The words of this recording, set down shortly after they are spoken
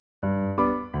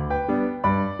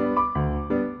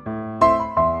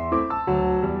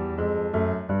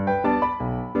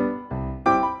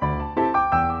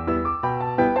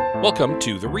Welcome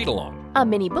to The Read Along, a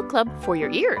mini book club for your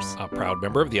ears. a proud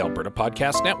member of the Alberta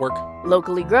Podcast Network.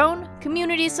 Locally grown,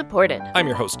 community supported. I'm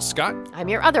your host, Scott, I'm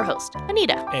your other host,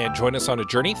 Anita. and join us on a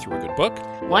journey through a good book,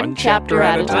 One chapter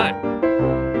at a time.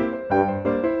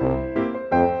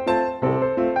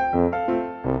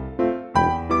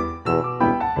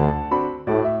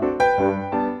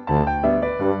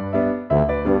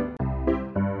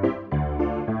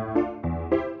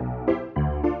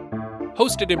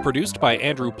 Hosted and produced by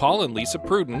Andrew Paul and Lisa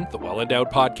Pruden, the Well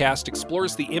Endowed Podcast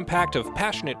explores the impact of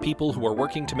passionate people who are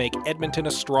working to make Edmonton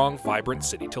a strong, vibrant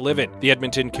city to live in. The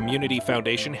Edmonton Community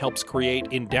Foundation helps create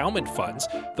endowment funds.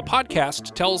 The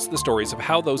podcast tells the stories of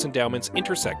how those endowments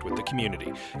intersect with the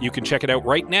community. You can check it out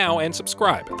right now and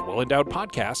subscribe at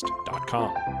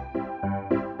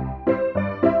thewellendowedpodcast.com.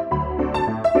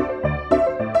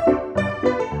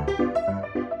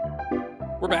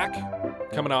 We're back,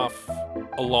 coming off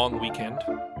a long weekend.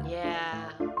 Yeah.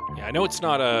 Yeah, I know it's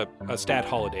not a stat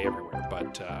holiday everywhere,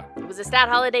 but It was a stat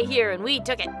holiday here, and we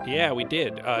took it. yeah, we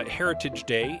did. Heritage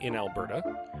Day in Alberta,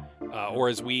 or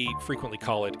as we frequently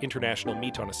call it, International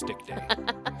Meat on a Stick Day.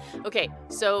 Okay,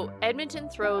 so Edmonton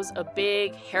throws a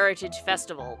big heritage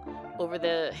festival over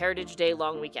the Heritage Day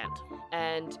long weekend,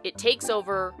 and it takes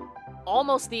over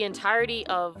almost the entirety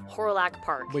of Horillac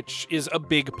Park, Which is a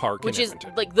big park which in is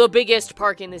Edmonton. like the biggest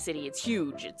park in the city. It's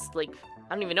huge. It's like,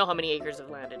 I don't even know how many acres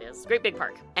of land it is. Great big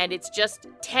park. And it's just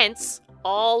tents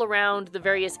all around the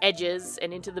various edges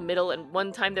and into the middle. And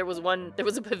one time there was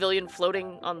a pavilion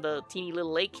floating on the teeny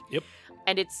little lake. Yep.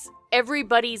 And it's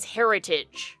everybody's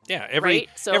heritage. Yeah, every right?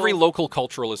 So- every local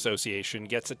cultural association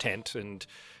gets a tent, and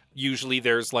usually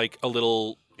there's like a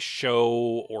little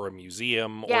show or a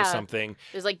museum or Yeah. something.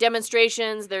 There's like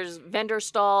demonstrations, there's vendor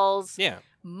stalls. Yeah.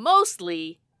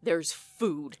 Mostly there's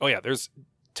food. Oh yeah, there's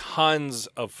tons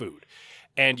of food.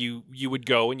 And you would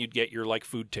go and you'd get your like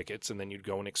food tickets, and then you'd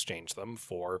go and exchange them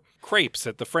for crepes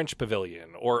at the French pavilion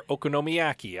or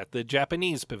okonomiyaki at the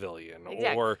Japanese pavilion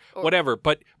Exact- or or- whatever.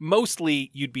 But mostly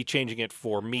you'd be changing it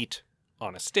for meat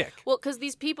on a stick. Well, because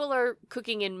these people are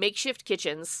cooking in makeshift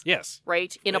kitchens, Yes.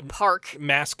 right? In a park.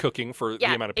 Mass cooking for the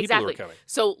Yeah, amount of people exactly. who are coming.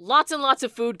 So lots and lots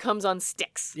of food comes on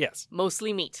sticks. Yes.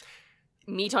 Mostly meat.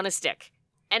 Meat on a stick.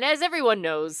 And as everyone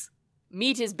knows,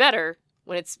 meat is better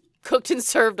when it's cooked and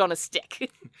served on a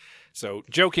stick. So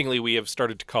jokingly, we have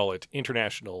started to call it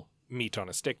International Meat on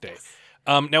a Stick Day.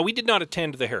 Now, we did not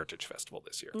attend the Heritage Festival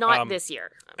this year. Not this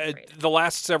year, I'm afraid. The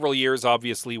last several years,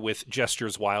 obviously, with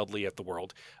gestures wildly at the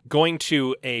world, going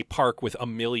to a park with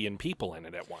 1 million people in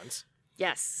it at once,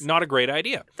 Yes. not a great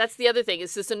idea. That's the other thing.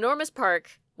 It's this enormous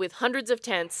park with hundreds of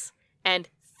tents and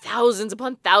thousands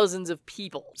upon thousands of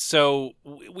people. So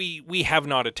we have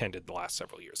not attended the last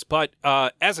several years. But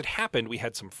as it happened, we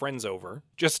had some friends over,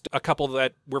 just a couple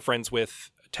that we're friends with,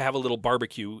 to have a little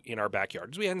barbecue in our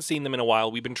backyards. We hadn't seen them in a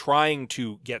while. We've been trying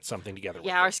to get something together with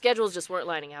Yeah, them. our schedules just weren't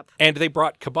lining up. And they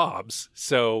brought kebabs,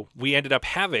 so we ended up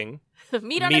having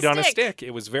Meat on meat a on a stick. stick.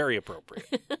 It was very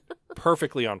appropriate.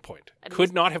 Perfectly on point. And it Could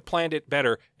was- not have planned it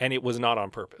better, and it was not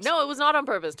on purpose. No, it was not on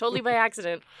purpose. Totally by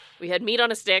accident. We had meat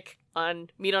on a stick on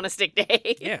Meat on a Stick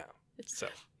Day. Yeah. So,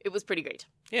 It was pretty great.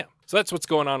 yeah. So that's what's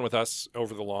going on with us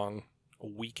over the long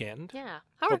weekend. Yeah.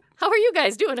 How are you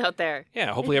guys doing out there?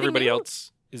 Yeah, hopefully Anything everybody new?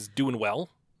 else is doing well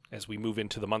as we move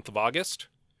into the month of August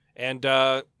and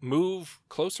move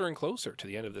closer and closer to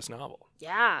the end of this novel.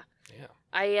 Yeah. Yeah.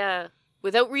 I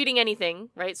without reading anything,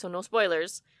 right? So no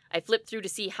spoilers. I flipped through to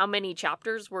see how many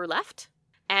chapters were left,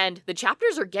 and the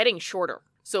chapters are getting shorter.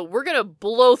 So we're going to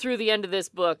blow through the end of this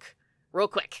book real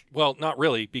quick. Well, not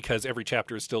really, because every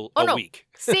chapter is still Oh, a no. week.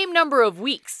 Same number of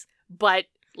weeks, but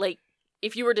like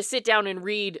if you were to sit down and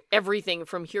read everything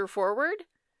from here forward,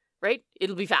 right?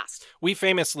 It'll be fast. We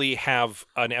famously have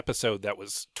an episode that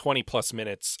was 20 plus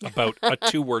minutes about a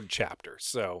 2-word chapter,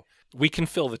 so we can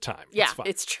fill the time. Yeah, it's fine.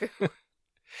 it's true.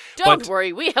 Don't But-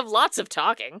 worry, we have lots of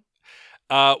talking.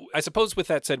 I suppose with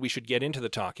that said, we should get into the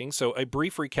talking. So a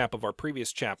brief recap of our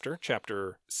previous chapter,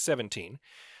 chapter 17,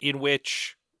 in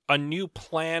which a new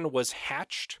plan was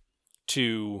hatched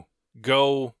to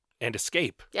go and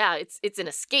escape. Yeah, it's an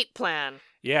escape plan.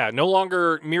 Yeah, no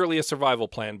longer merely a survival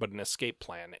plan, but an escape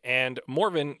plan. And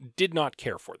Morven did not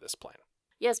care for this plan.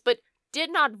 Yes, but did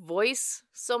not voice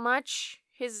so much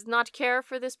his not care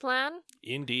for this plan,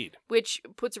 Indeed. which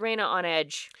puts Raina on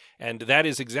edge. And that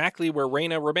is exactly where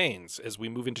Raina remains as we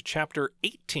move into chapter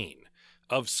 18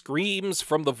 of Screams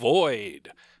from the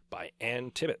Void by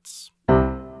Ann Tibbetts.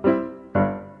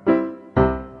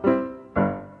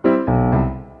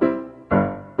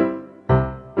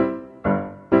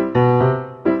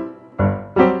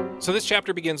 So this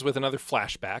chapter begins with another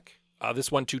flashback,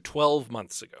 this one to 12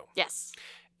 months ago. Yes.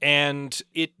 And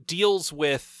it deals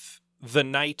with the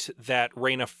night that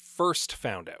Reyna first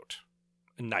found out.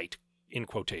 Night, in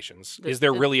quotations. Is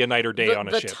there really a night or day on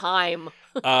a ship? The time,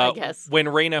 I guess. When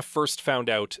Reyna first found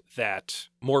out that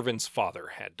Morven's father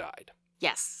had died.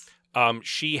 Yes.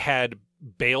 She had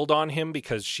bailed on him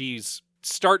because she's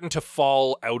starting to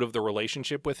fall out of the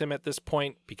relationship with him at this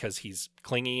point because he's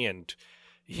clingy and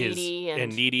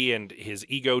needy and his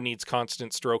ego needs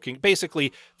constant stroking.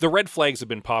 Basically, the red flags have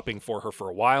been popping for her for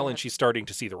a while, and she's starting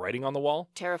to see the writing on the wall.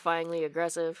 Terrifyingly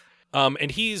aggressive.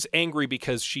 And he's angry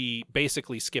because she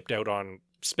basically skipped out on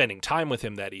spending time with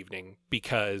him that evening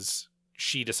because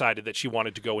she decided that she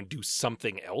wanted to go and do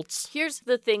something else. Here's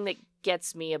the thing that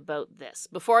gets me about this.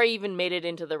 Before I even made it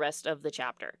into the rest of the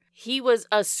chapter, he was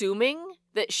assuming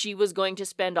that she was going to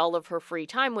spend all of her free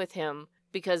time with him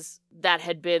because that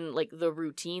had been like the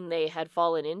routine they had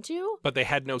fallen into. But they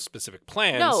had no specific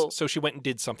plans, No. So she went and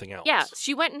did something else. Yeah,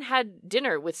 she went and had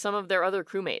dinner with some of their other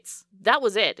crewmates. That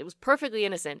was it. It was perfectly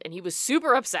innocent, and he was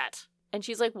super upset. And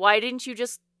she's like, why didn't you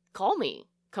just call me?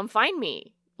 Come find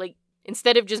me. Like,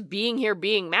 instead of just being here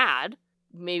being mad,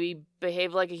 maybe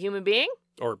behave like a human being?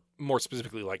 Or more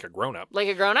specifically, like a grown-up. Like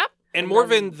a grown-up? And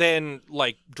Morven then,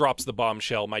 like, drops the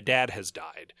bombshell, my dad has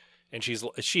died. And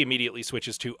she immediately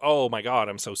switches to, oh my God,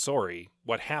 I'm so sorry.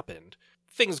 What happened?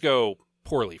 Things go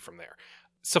poorly from there.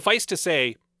 Suffice to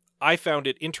say, I found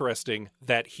it interesting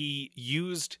that he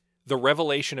used the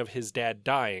revelation of his dad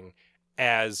dying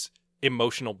as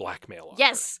emotional blackmail on her.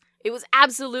 Yes, it was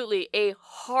absolutely a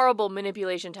horrible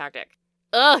manipulation tactic.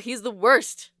 Ugh, he's the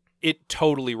worst. It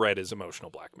totally read as emotional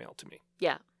blackmail to me.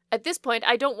 Yeah. At this point,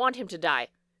 I don't want him to die,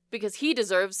 because he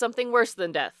deserves something worse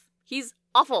than death. He's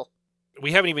awful.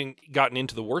 We haven't even gotten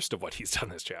into the worst of what he's done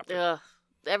this chapter. Ugh.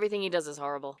 Everything he does is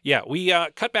horrible. Yeah, we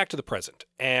cut back to the present,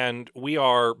 and we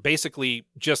are basically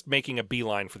just making a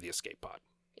beeline for the escape pod.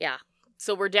 Yeah.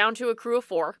 So we're down to a crew of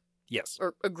 4. Yes.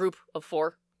 Or a group of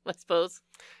 4, I suppose.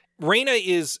 Reyna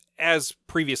is, as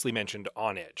previously mentioned,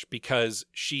 on edge because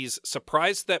she's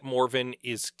surprised that Morven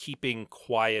is keeping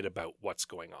quiet about what's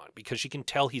going on because she can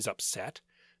tell he's upset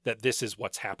that this is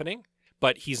what's happening,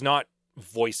 but he's not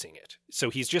voicing it. So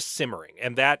he's just simmering,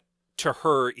 and that to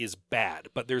her is bad,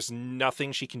 but there's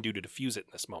nothing she can do to diffuse it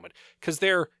in this moment because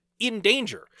they're in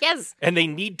danger. Yes. And they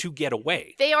need to get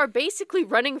away. They are basically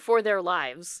running for their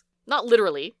lives. Not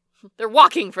literally. They're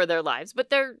walking for their lives, but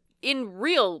they're in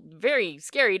real, very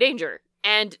scary danger.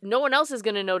 And no one else is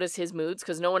going to notice his moods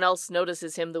because no one else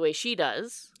notices him the way she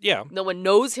does. Yeah. No one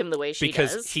knows him the way she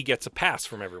does. Because he gets a pass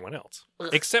from everyone else. Ugh.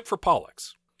 Except for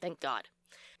Pollux. Thank God.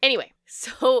 Anyway,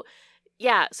 so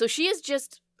she is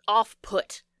just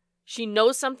off-put. She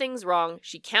knows something's wrong.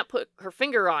 She can't put her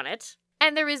finger on it.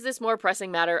 And there is this more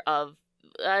pressing matter of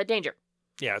danger.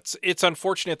 Yeah, it's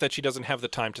unfortunate that she doesn't have the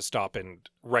time to stop and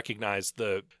recognize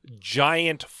the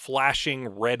giant flashing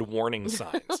red warning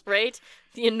signs. Right?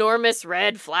 The enormous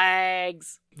red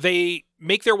flags. They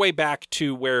make their way back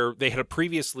to where they had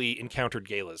previously encountered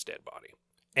Gala's dead body.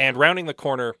 And rounding the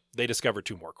corner, they discover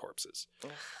 2 more corpses.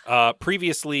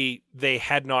 Previously, they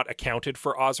had not accounted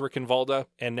for Osric and Valda,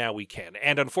 and now we can.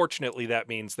 And unfortunately, that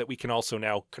means that we can also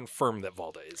now confirm that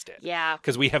Valda is dead. Yeah.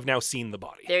 Because we have now seen the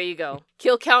body. There you go.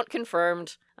 Kill count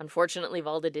confirmed. Unfortunately,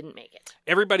 Valda didn't make it.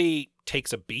 Everybody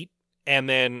takes a beat, and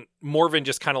then Morven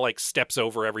just kind of like steps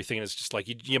over everything and is just like,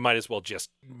 you might as well just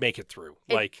make it through.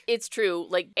 It's true.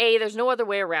 Like, there's no other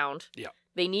way around. Yeah.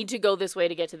 They need to go this way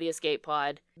to get to the escape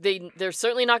pod. They're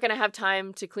certainly not going to have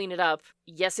time to clean it up.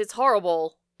 Yes, it's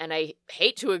horrible, and I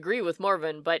hate to agree with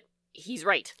Morven, but he's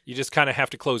right. You just kind of have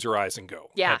to close your eyes and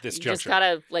go at this juncture. You just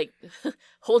gotta, like,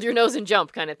 hold your nose and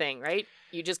jump kind of thing, right?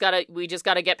 We just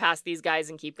gotta get past these guys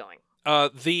and keep going.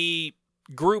 The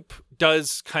group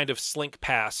does kind of slink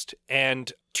past,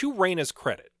 and to Reyna's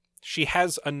credit, she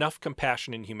has enough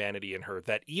compassion and humanity in her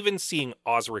that even seeing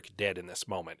Osric dead in this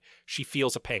moment, she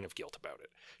feels a pang of guilt about it.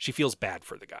 She feels bad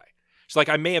for the guy. She's like,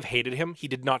 I may have hated him. He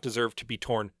did not deserve to be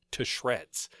torn to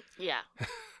shreds. Yeah.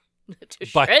 To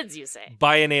shreds, you say.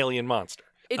 By an alien monster.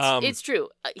 It's true.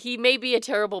 He may be a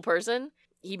terrible person.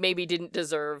 He maybe didn't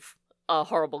deserve a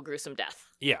horrible, gruesome death.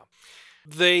 Yeah.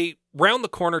 They round the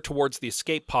corner towards the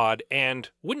escape pod,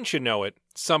 and wouldn't you know it,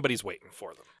 somebody's waiting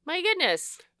for them. My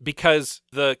goodness. Because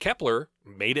the Kepler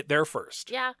made it there first.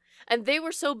 Yeah. And they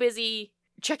were so busy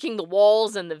checking the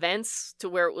walls and the vents to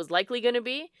where it was likely going to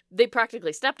be, they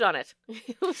practically stepped on it.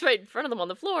 It was right in front of them on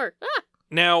the floor. Ah!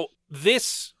 Now,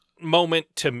 this moment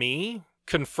to me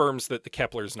confirms that the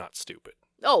Kepler's not stupid.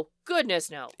 Oh,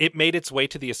 goodness, no. It made its way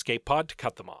to the escape pod to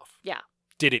cut them off. Yeah.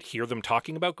 Did it hear them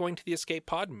talking about going to the escape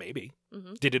pod? Maybe.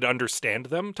 Mm-hmm. Did it understand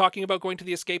them talking about going to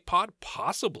the escape pod?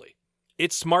 Possibly.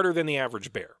 It's smarter than the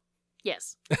average bear.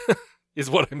 Yes. is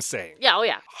what I'm saying. Yeah, oh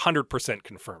yeah. 100%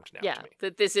 confirmed now Yeah, to me.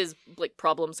 that this is like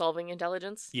problem-solving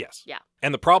intelligence. Yes. Yeah.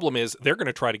 And the problem is they're going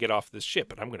to try to get off this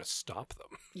ship, and I'm going to stop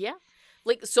them. Yeah.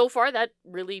 Like, so far, that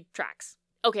really tracks.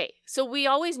 Okay, so we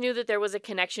always knew that there was a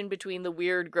connection between the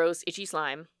weird, gross, itchy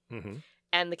slime Mm-hmm.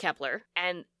 and the Kepler.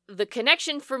 And the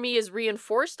connection for me is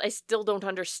reinforced. I still don't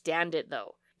understand it,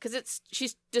 though. Because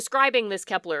she's describing this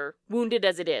Kepler, wounded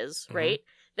as it is, Mhm. right?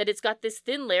 That it's got this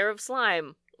thin layer of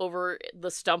slime over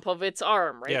the stump of its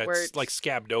arm, right? Yeah, Where it's like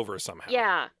scabbed over somehow.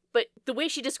 Yeah, but the way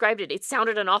she described it, it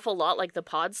sounded an awful lot like the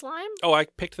pod slime. Oh, I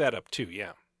picked that up too,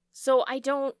 yeah. So I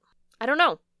don't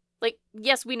know. Like,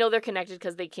 yes, we know they're connected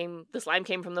because the slime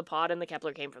came from the pod and the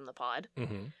Kepler came from the pod.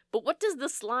 Mm-hmm. But what does the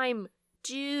slime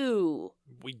do?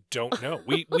 We don't know.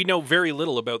 we know very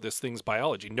little about this thing's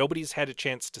biology. Nobody's had a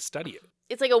chance to study it.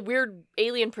 It's like a weird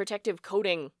alien protective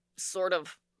coating, sort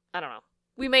of. I don't know.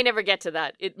 We may never get to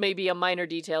that. It may be a minor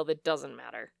detail that doesn't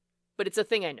matter. But it's a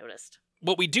thing I noticed.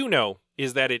 What we do know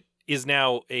is that it is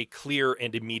now a clear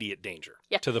and immediate danger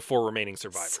to the 4 remaining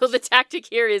survivors. So the tactic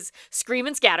here is scream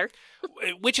and scatter.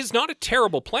 Which is not a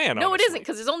terrible plan, No, honestly. it isn't,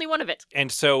 because there's only one of it.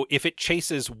 And so if it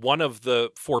chases one of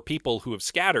the 4 people who have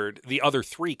scattered, the other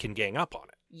 3 can gang up on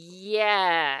it.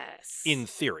 Yes. In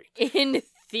theory. In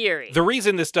theory. The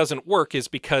reason this doesn't work is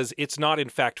because it's not, in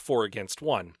fact, 4 against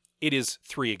 1. It is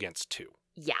 3 against 2.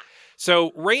 Yeah.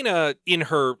 So Reyna, in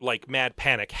her, like, mad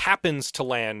panic, happens to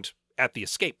land at the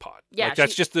escape pod. Yeah, like,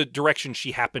 that's just the direction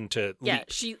she happened to Yeah,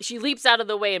 leap. she leaps out of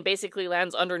the way and basically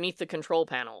lands underneath the control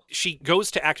panel. She goes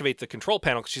to activate the control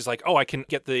panel because she's like, oh, I can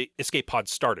get the escape pod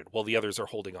started while the others are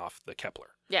holding off the Kepler.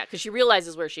 Yeah, because she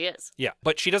realizes where she is. Yeah,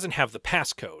 but she doesn't have the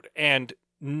passcode, and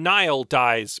Niall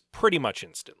dies pretty much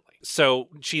instantly. So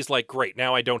she's like, great,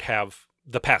 now I don't have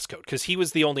the passcode, because he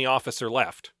was the only officer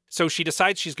left. So she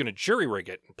decides she's going to jury-rig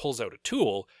it and pulls out a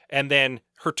tool, and then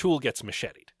her tool gets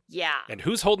macheted. Yeah. And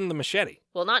who's holding the machete?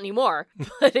 Well, not anymore,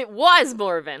 but it was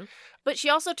Morven. But she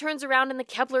also turns around and the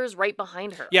Kepler is right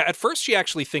behind her. Yeah, at first she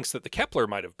actually thinks that the Kepler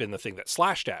might have been the thing that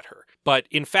slashed at her. But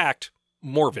in fact,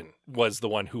 Morven was the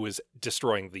one who was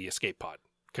destroying the escape pod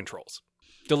controls.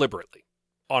 Deliberately.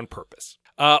 On purpose.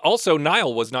 Also,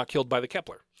 Niall was not killed by the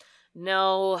Kepler.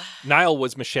 No. Niall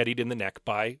was macheted in the neck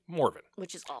by Morven.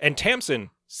 Which is awful. And Tamsin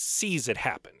sees it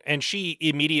happen. And she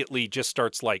immediately just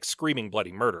starts, like, screaming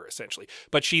bloody murder, essentially.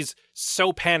 But she's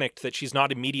so panicked that she's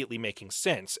not immediately making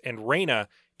sense. And Reyna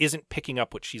isn't picking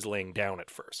up what she's laying down at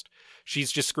first.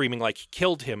 She's just screaming like, he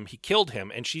killed him.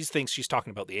 And she thinks she's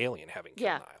talking about the alien having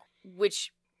killed Niall.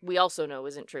 Which we also know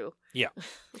isn't true. Yeah.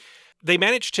 They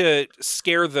manage to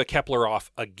scare the Kepler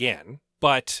off again,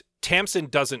 but Tamsin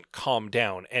doesn't calm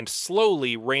down, and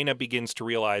slowly Reyna begins to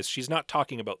realize she's not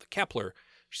talking about the Kepler,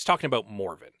 she's talking about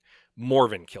Morven.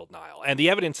 Morven killed Niall, and the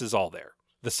evidence is all there.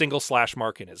 The single slash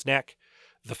mark in his neck,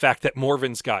 the fact that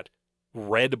Morven's got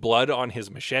red blood on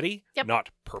his machete, not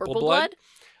purple blood.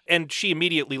 And she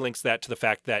immediately links that to the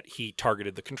fact that he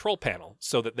targeted the control panel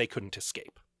so that they couldn't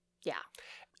escape. Yeah.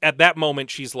 At that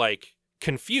moment, she's like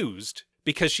confused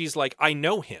because she's like, I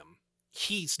know him.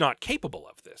 He's not capable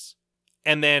of this.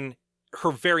 And then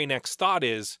her very next thought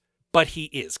is, but he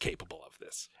is capable of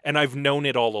this. And I've known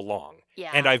it all along.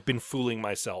 Yeah. And I've been fooling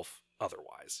myself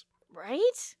otherwise.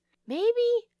 Right? Maybe?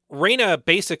 Reyna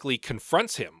basically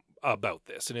confronts him about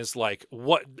this and is like,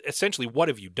 what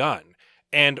have you done?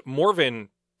 And Morven,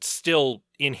 still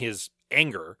in his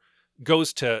anger,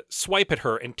 goes to swipe at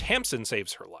her, and Tamsin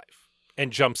saves her life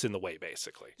and jumps in the way,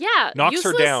 basically. Yeah. Knocks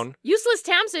her down. Useless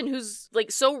Tamsin, who's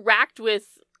like so racked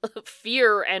with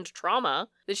fear and trauma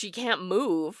that she can't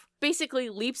move, basically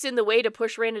leaps in the way to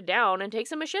push Reyna down and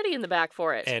takes a machete in the back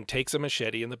for it.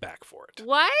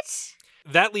 What?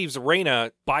 That leaves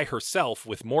Reyna by herself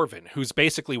with Morven, who's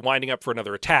basically winding up for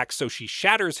another attack, so she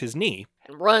shatters his knee.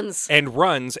 And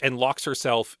runs and locks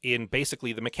herself in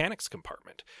basically the mechanics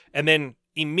compartment. And then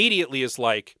immediately is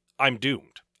like, I'm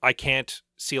doomed. I can't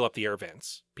seal up the air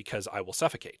vents because I will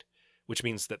suffocate, which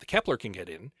means that the Kepler can get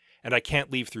in, and I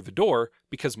can't leave through the door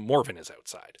because Morven is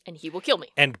outside. And he will kill me.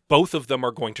 And both of them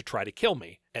are going to try to kill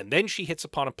me. And then she hits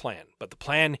upon a plan, but the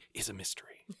plan is a mystery.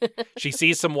 She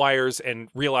sees some wires and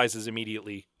realizes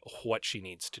immediately what she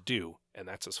needs to do. And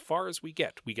that's as far as we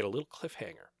get. We get a little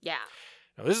cliffhanger. Yeah.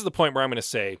 Now, this is the point where I'm going to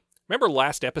say, remember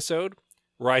last episode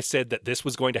where I said that this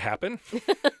was going to happen?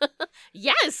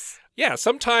 Yes. Yeah,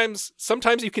 sometimes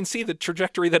you can see the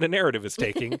trajectory that a narrative is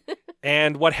taking.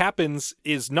 And what happens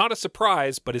is not a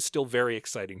surprise, but is still very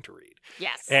exciting to read.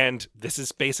 Yes. And this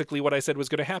is basically what I said was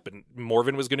going to happen.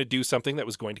 Morven was going to do something that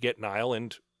was going to get Niall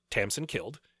and Tamsin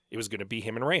killed. It was going to be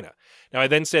him and Rhaena. Now, I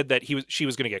then said that she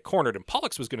was going to get cornered and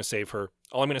Pollux was going to save her.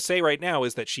 All I'm going to say right now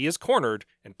is that she is cornered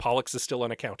and Pollux is still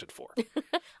unaccounted for.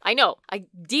 I know.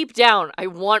 Deep down, I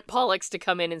want Pollux to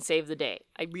come in and save the day.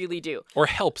 I really do. Or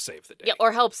help save the day. Yeah,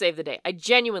 or help save the day. I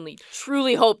genuinely,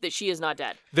 truly hope that she is not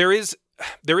dead. There is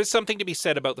something to be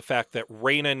said about the fact that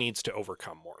Rhaena needs to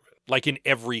overcome Morven, like in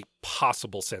every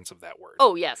possible sense of that word.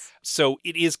 Oh, yes. So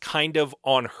it is kind of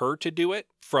on her to do it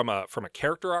from a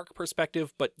character arc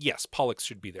perspective, but yes, Pollux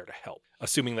should be there to help,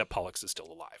 assuming that Pollux is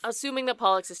still alive. Assuming that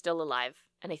Pollux is still alive,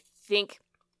 and I think,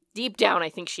 deep down, I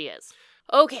think she is.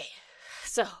 Okay,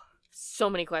 so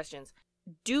many questions.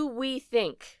 Do we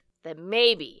think that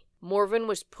maybe Morven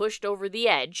was pushed over the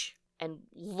edge and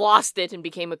lost it and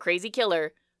became a crazy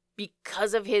killer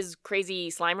because of his crazy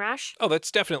slime rash? Oh,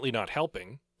 that's definitely not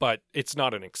helping, but it's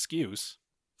not an excuse.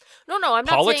 No, I'm not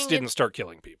Pollux saying didn't start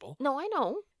killing people. No, I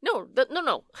know.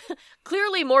 No.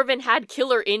 Clearly Morven had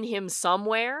killer in him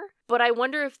somewhere, but I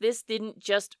wonder if this didn't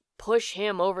just push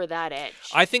him over that edge.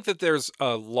 I think that there's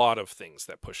a lot of things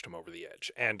that pushed him over the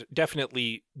edge, and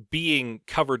definitely being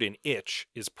covered in itch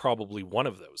is probably one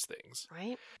of those things.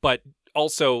 Right? But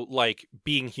also, like,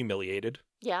 being humiliated.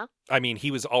 Yeah. I mean, he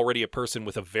was already a person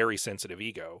with a very sensitive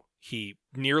ego. He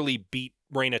nearly beat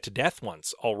Rhaena to death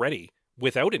once already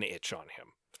without an itch on him.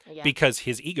 Yeah. Because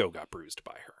his ego got bruised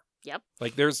by her. Yep.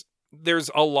 Like, there's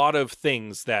a lot of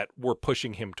things that were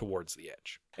pushing him towards the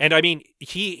edge. And I mean,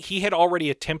 he had already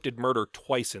attempted murder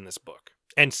twice in this book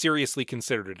and seriously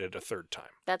considered it a third time.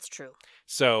 That's true.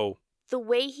 So the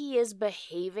way he is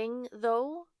behaving,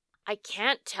 though, I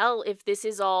can't tell if this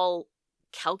is all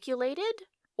calculated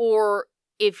or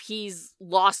if he's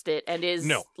lost it and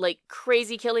is like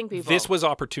crazy killing people. This was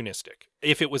opportunistic.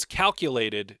 If it was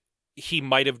calculated, he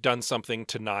might have done something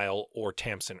to Niall or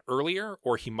Tamsin earlier,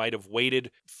 or he might have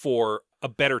waited for a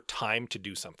better time to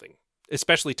do something,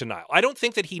 especially to Niall. I don't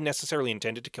think that he necessarily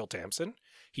intended to kill Tamsin.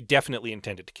 He definitely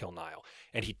intended to kill Niall.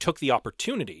 And he took the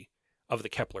opportunity of the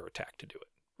Kepler attack to do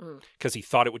it. Because he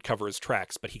thought it would cover his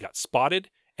tracks, but he got spotted,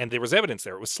 and there was evidence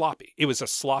there. It was sloppy. It was a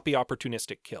sloppy,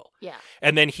 opportunistic kill. Yeah.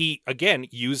 And then he, again,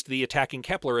 used the attacking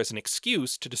Kepler as an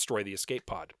excuse to destroy the escape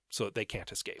pod so that they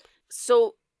can't escape.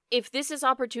 So if this is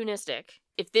opportunistic,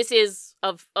 if this is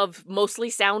of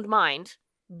mostly sound mind,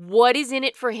 what is in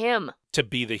it for him? To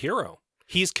be the hero.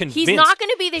 He's convinced. He's not going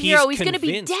to be the hero. He's going to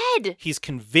be dead. He's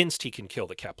convinced he can kill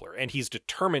the Kepler, and he's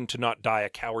determined to not die a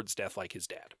coward's death like his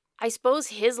dad. I suppose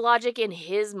his logic in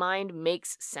his mind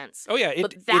makes sense. Oh, yeah.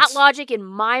 But that logic in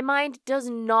my mind does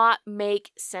not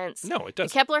make sense. No, it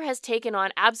doesn't. The Kepler has taken on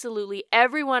absolutely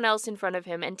everyone else in front of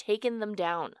him and taken them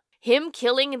down. Him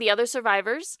killing the other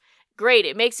survivors, great.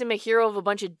 It makes him a hero of a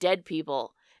bunch of dead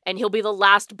people, and he'll be the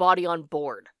last body on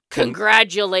board.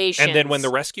 Congratulations. And then when the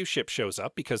rescue ship shows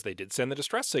up, because they did send the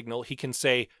distress signal, he can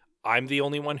say, I'm the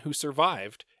only one who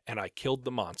survived, and I killed the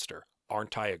monster.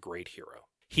 Aren't I a great hero?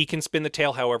 He can spin the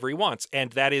tale however he wants,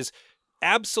 and that is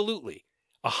absolutely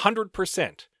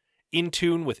 100% in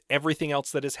tune with everything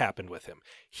else that has happened with him.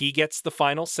 He gets the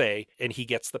final say, and he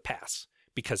gets the pass,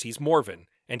 because he's Morven,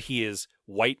 and he is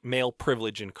white male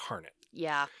privilege incarnate.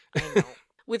 Yeah, I know.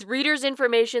 With readers'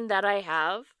 information that I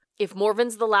have, if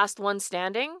Morven's the last one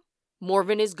standing,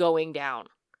 Morven is going down.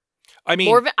 I mean,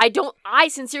 Morven, I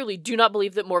sincerely do not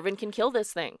believe that Morven can kill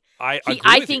this thing. I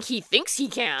think he thinks he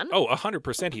can. Oh,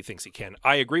 100% he thinks he can.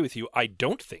 I agree with you. I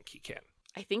don't think he can.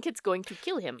 I think it's going to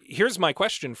kill him. Here's my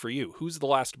question for you. Who's the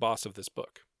last boss of this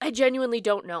book? I genuinely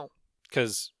don't know.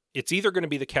 Because it's either going to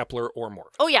be the Kepler or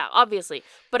Morven. Oh, yeah, obviously.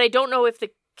 But I don't know if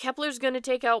the Kepler's going to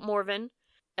take out Morven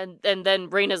and then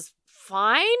Rhaena's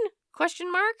fine?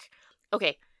 Question mark?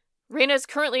 Okay, Rhaena's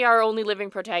currently our only living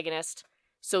protagonist.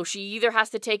 So she either has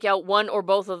to take out one or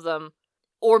both of them,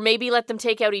 or maybe let them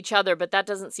take out each other, but that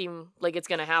doesn't seem like it's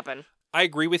going to happen. I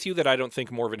agree with you that I don't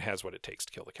think Morven has what it takes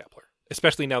to kill the Kepler,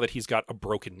 especially now that he's got a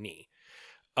broken knee.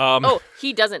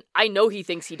 He doesn't. I know he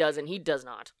thinks he does, and he does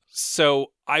not.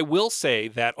 So I will say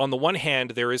that on the one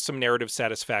hand, there is some narrative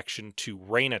satisfaction to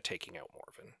Rhaena taking out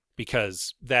Morven,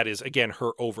 because that is, again,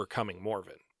 her overcoming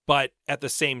Morven. But at the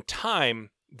same time,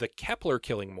 the Kepler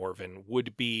killing Morven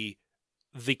would be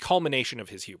the culmination of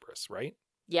his hubris, right?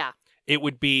 Yeah. It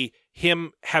would be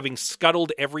him having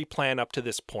scuttled every plan up to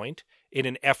this point in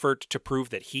an effort to prove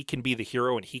that he can be the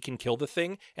hero and he can kill the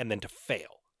thing, and then to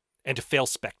fail. And to fail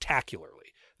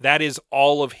spectacularly. That is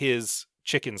all of his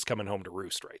chickens coming home to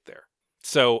roost right there.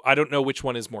 So I don't know which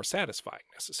one is more satisfying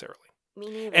necessarily. Me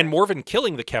neither. And Morven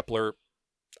killing the Kepler,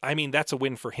 I mean, that's a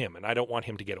win for him, and I don't want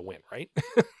him to get a win, right?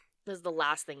 This is the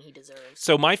last thing he deserves.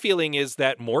 So my feeling is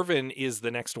that Morven is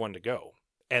the next one to go.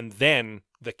 And then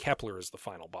the Kepler is the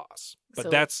final boss.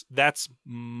 But that's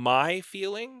my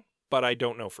feeling. but I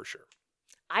don't know for sure.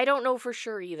 I don't know for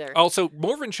sure either. Also,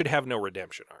 Morven should have no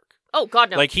redemption arc. Oh,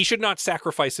 God, no. Like, he should not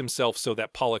sacrifice himself so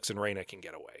that Pollux and Rhaena can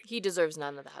get away. He deserves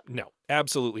none of that. No,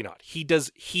 absolutely not.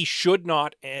 He should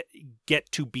not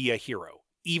get to be a hero,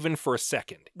 even for a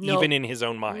second, No. even in his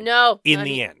own mind. No. In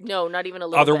the end. No, not even a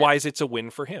little Otherwise, it's a win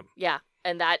for him. bit. Yeah,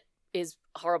 and that is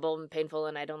horrible and painful,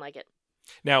 and I don't like it.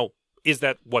 Now, is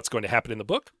that what's going to happen in the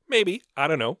book? Maybe. I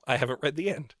don't know. I haven't read the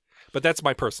end. But that's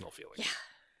my personal feeling. Yeah.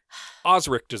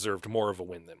 Osric deserved more of a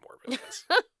win than Morven does.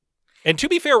 And to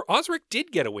be fair, Osric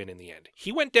did get a win in the end.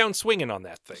 He went down swinging on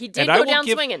that thing. He did go down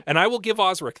swinging. And I will give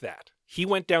Osric that. He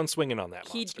went down swinging on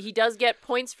that monster. He does get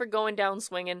points for going down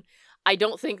swinging. I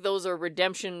don't think those are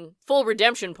full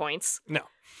redemption points. No.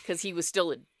 Because he was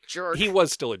still a jerk. He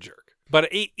was still a jerk.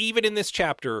 But even in this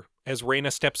chapter, as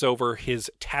Rhaena steps over his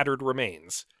tattered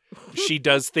remains, she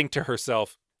does think to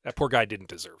herself, that poor guy didn't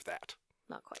deserve that.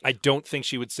 Not quite. I don't think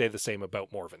she would say the same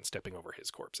about Morven stepping over his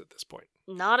corpse at this point.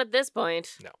 Not at this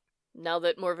point. No. Now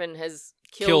that Morven has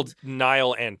Killed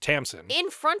Niall and Tamsin. in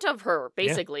front of her,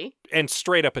 basically. And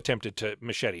straight up attempted to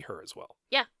machete her as well.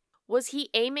 Yeah. Was he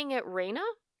aiming at Rhaena?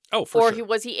 Oh, for or sure.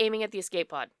 was he aiming at the escape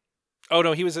pod? Oh,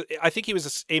 no, I think he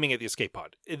was aiming at the escape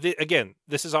pod. Again,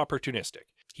 this is opportunistic.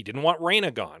 He didn't want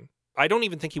Rhaena gone. I don't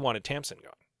even think he wanted Tamsin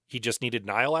gone. He just needed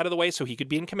Niall out of the way so he could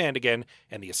be in command again,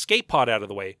 and the escape pod out of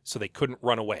the way so they couldn't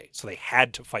run away. So they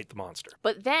had to fight the monster.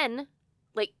 But then,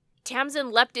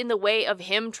 Tamsin leapt in the way of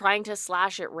him trying to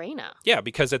slash at Rhaena. Yeah,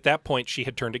 because at that point she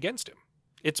had turned against him.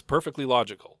 It's perfectly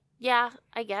logical. Yeah,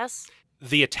 I guess.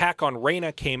 The attack on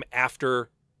Rhaena came after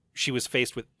she was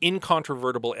faced with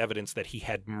incontrovertible evidence that he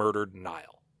had murdered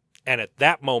Niall. And at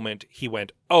that moment, he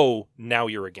went, oh, now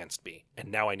you're against me,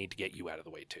 and now I need to get you out of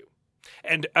the way too.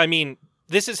 And, I mean,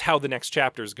 this is how the next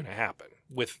chapter is going to happen,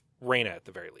 with Rhaena at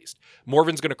the very least.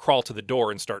 Morven's going to crawl to the door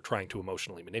and start trying to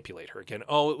emotionally manipulate her again.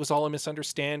 Oh, it was all a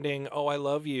misunderstanding. Oh, I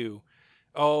love you.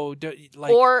 Oh,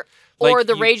 or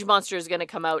the rage monster is going to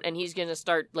come out and he's going to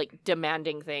start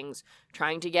demanding things,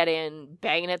 trying to get in,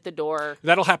 banging at the door.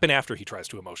 That'll happen after he tries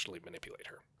to emotionally manipulate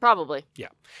her. Probably. Yeah.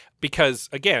 Because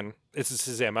again, this is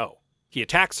his MO. He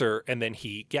attacks her and then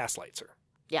he gaslights her.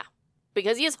 Yeah.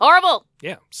 Because he is horrible.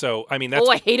 Yeah. So, I mean,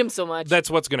 I hate him so much.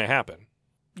 That's what's going to happen.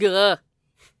 Gah.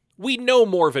 We know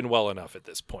Morven well enough at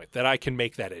this point that I can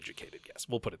make that educated guess.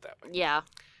 We'll put it that way. Yeah.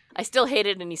 I still hate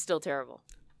it and he's still terrible.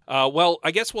 Well,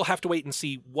 I guess we'll have to wait and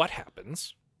see what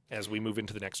happens as we move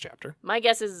into the next chapter. My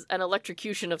guess is an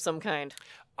electrocution of some kind.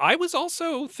 I was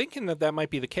also thinking that might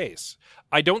be the case.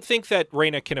 I don't think that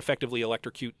Rhaena can effectively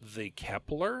electrocute the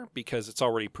Kepler because it's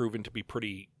already proven to be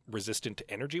pretty resistant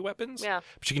to energy weapons. Yeah.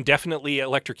 But she can definitely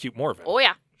electrocute Morven. Oh,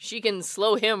 yeah. She can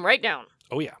slow him right down.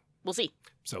 Oh, yeah. We'll see.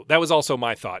 So that was also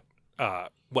my thought,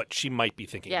 what she might be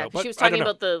thinking about. Yeah, she was talking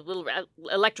about the little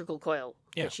electrical coil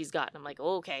that she's got. And I'm like,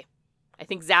 oh, okay. I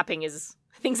think zapping is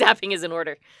in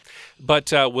order.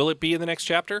 But will it be in the next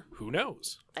chapter? Who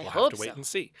knows? I We'll hope have to wait and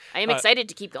see. I am excited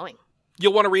to keep going.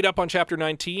 You'll want to read up on Chapter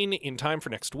 19 in time for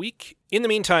next week. In the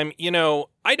meantime,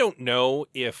 I don't know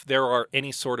if there are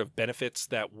any sort of benefits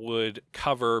that would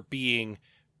cover being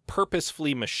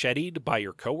purposefully macheted by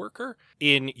your coworker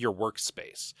in your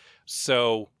workspace.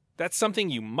 So that's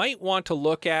something you might want to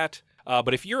look at.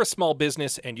 But if you're a small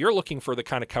business and you're looking for the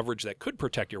kind of coverage that could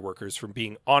protect your workers from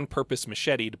being on purpose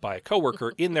macheted by a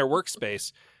coworker in their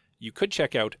workspace, you could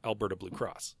check out Alberta Blue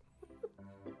Cross.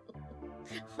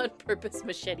 On purpose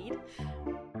macheted.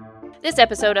 This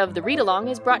episode of The Read Along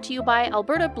is brought to you by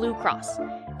Alberta Blue Cross.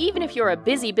 Even if you're a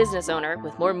busy business owner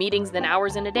with more meetings than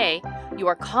hours in a day, you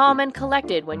are calm and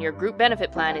collected when your group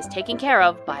benefit plan is taken care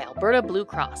of by Alberta Blue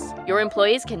Cross. Your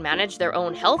employees can manage their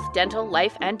own health, dental,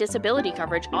 life, and disability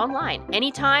coverage online,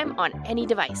 anytime, on any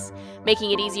device,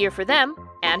 making it easier for them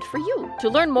and for you. To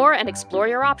learn more and explore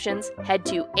your options, head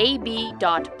to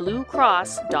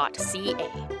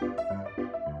ab.bluecross.ca.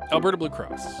 Alberta Blue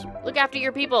Cross. Look after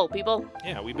your people.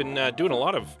 Yeah, we've been doing a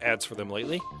lot of ads for them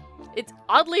lately. It's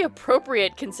oddly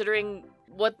appropriate considering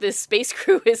what this space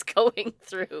crew is going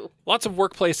through. Lots of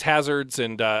workplace hazards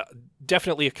and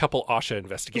definitely a couple OSHA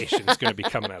investigations going to be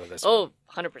coming out of this. Oh,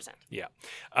 100%. Yeah.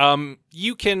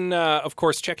 You can, of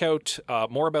course, check out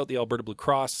more about the Alberta Blue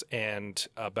Cross and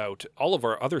about all of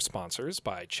our other sponsors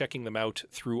by checking them out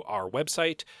through our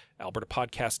website,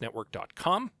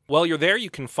 albertapodcastnetwork.com. While you're there, you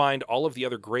can find all of the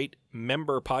other great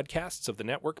member podcasts of the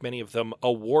network, many of them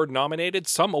award-nominated,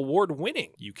 some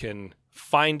award-winning. You can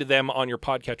find them on your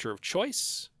podcatcher of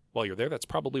choice. While you're there, that's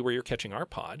probably where you're catching our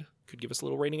pod. Could give us a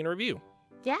little rating and a review.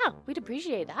 Yeah, we'd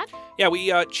appreciate that. Yeah,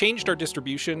 we changed our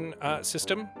distribution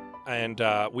system And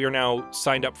we are now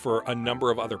signed up for a number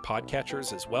of other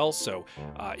podcatchers as well. So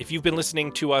if you've been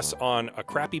listening to us on a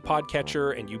crappy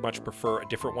podcatcher and you much prefer a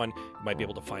different one, you might be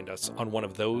able to find us on one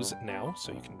of those now.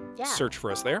 So you can search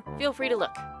for us there. Feel free to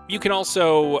look. You can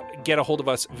also get a hold of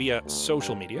us via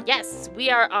social media. Yes, we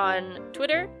are on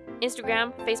Twitter,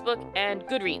 Instagram, Facebook, and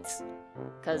Goodreads,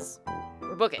 because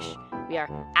we're bookish. We are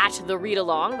at The Read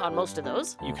Along on most of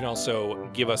those. You can also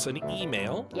give us an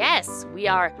email. Yes, we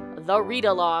are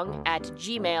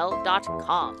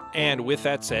thereadalong@gmail.com. And with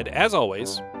that said, as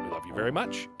always, we love you very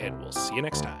much, and we'll see you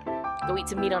next time. Go eat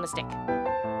some meat on a stick.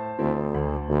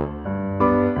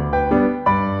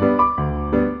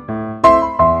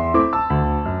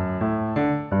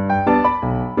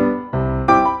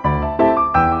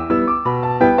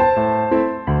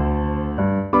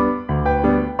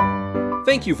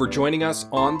 Thank you for joining us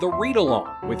on The Read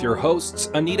Along with your hosts,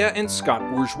 Anita and Scott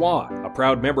Bourgeois, a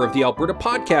proud member of the Alberta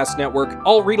Podcast Network.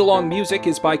 All Read Along music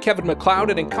is by Kevin MacLeod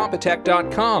at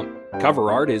Incompetech.com.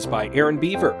 Cover art is by Aaron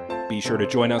Beaver. Be sure to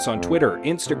join us on Twitter,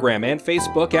 Instagram, and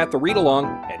Facebook at The Read Along,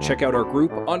 and check out our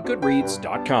group on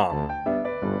Goodreads.com.